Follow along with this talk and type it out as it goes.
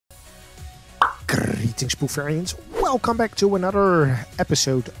Greetings, Poofarians. Welcome back to another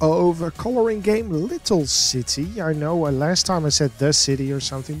episode of a coloring game, Little City. I know last time I said The City or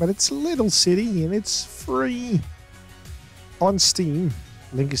something, but it's Little City and it's free on Steam.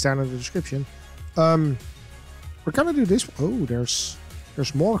 Link is down in the description. We're gonna do this. Oh, there's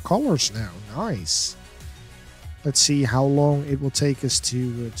more colors now. Nice. Let's see how long it will take us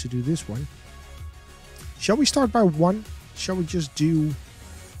to do this one. Shall we start by one? Shall we just do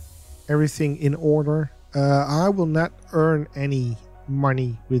everything in order? I will not earn any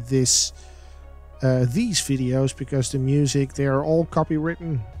money with these videos because the music, they are all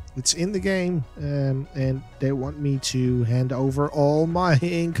copywritten. It's in the game, and they want me to hand over all my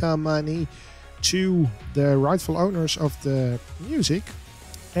income money to the rightful owners of the music,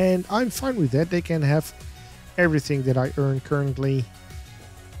 and I'm fine with that. They can have everything that I earn currently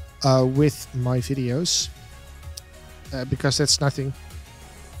with my videos, because that's nothing.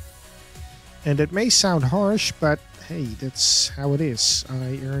 And it may sound harsh, but hey, that's how it is.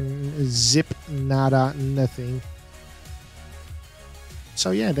 I earn zip, nada, nothing.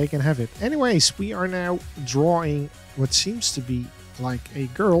 So yeah, they can have it. Anyways, we are now drawing what seems to be like a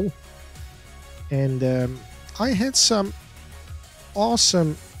girl. And I had some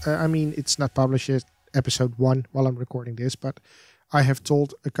awesome... I mean, it's not published yet, episode 1, while I'm recording this, but I have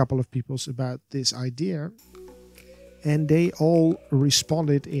told a couple of people about this idea. And they all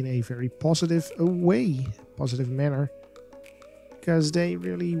responded in a very positive way, positive manner, because they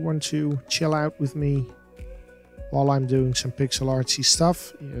really want to chill out with me while I'm doing some pixel artsy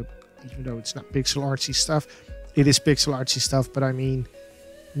stuff. Even though it's not pixel artsy stuff, it is pixel artsy stuff, but I mean,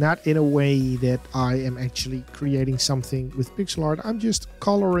 not in a way that I am actually creating something with pixel art. I'm just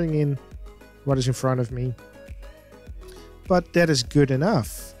coloring in what is in front of me. But that is good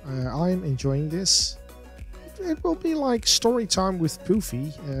enough. I'm enjoying this. It will be like story time with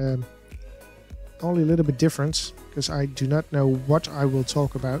Poofy, only a little bit different, because I do not know what I will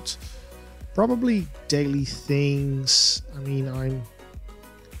talk about. Probably daily things. I mean, I'm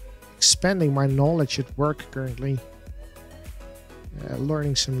expanding my knowledge at work currently.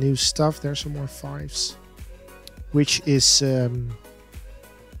 Learning some new stuff. There's some more 5s. Which is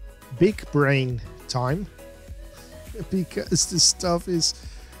big brain time. Because this stuff is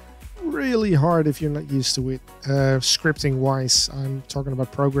really hard if you're not used to it. Scripting wise, I'm talking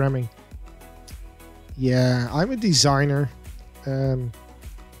about programming. Yeah, I'm a designer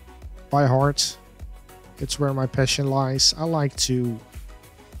by heart. It's where my passion lies. I like to,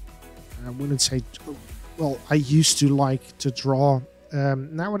 I wouldn't say, well, I used to like to draw.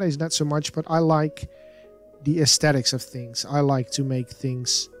 Nowadays not so much, but I like the aesthetics of things. I like to make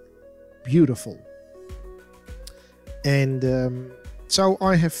things beautiful. And so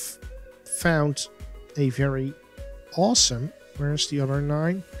I have found a very awesome... Where's the other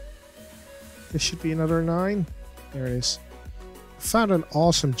 9? There should be another 9. There it is. Found an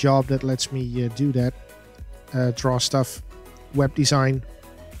awesome job that lets me do that. Draw stuff. Web design.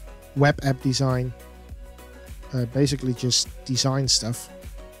 Web app design. Basically just design stuff.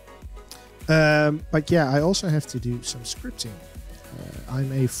 But yeah, I also have to do some scripting.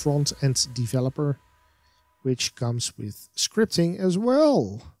 I'm a front-end developer, which comes with scripting as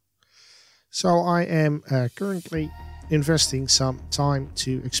well. So I am currently investing some time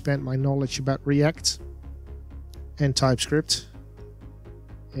to expand my knowledge about React and TypeScript.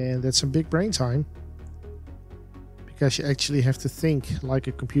 And that's some big brain time, because you actually have to think like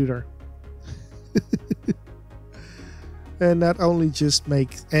a computer. And not only just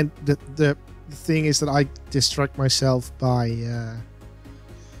make... And the thing is that I distract myself by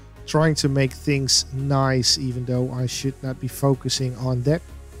trying to make things nice, even though I should not be focusing on that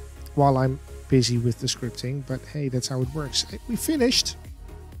while I'm busy with the scripting. But hey, that's how it works. We finished.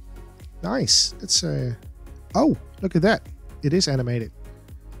 Nice. It's oh, look at that. It is animated.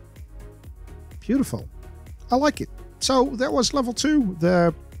 Beautiful. I like it. So that was level 2.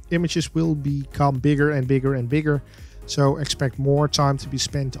 The images will become bigger and bigger and bigger. So expect more time to be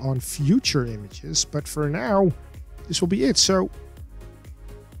spent on future images. But for now, this will be it. So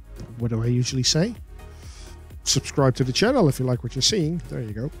what do I usually say? Subscribe to the channel if you like what you're seeing. There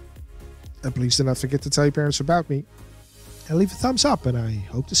you go. And please do not forget to tell your parents about me. And leave a thumbs up, and I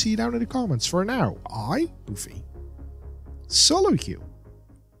hope to see you down in the comments. For now, I, Poofy, salute you.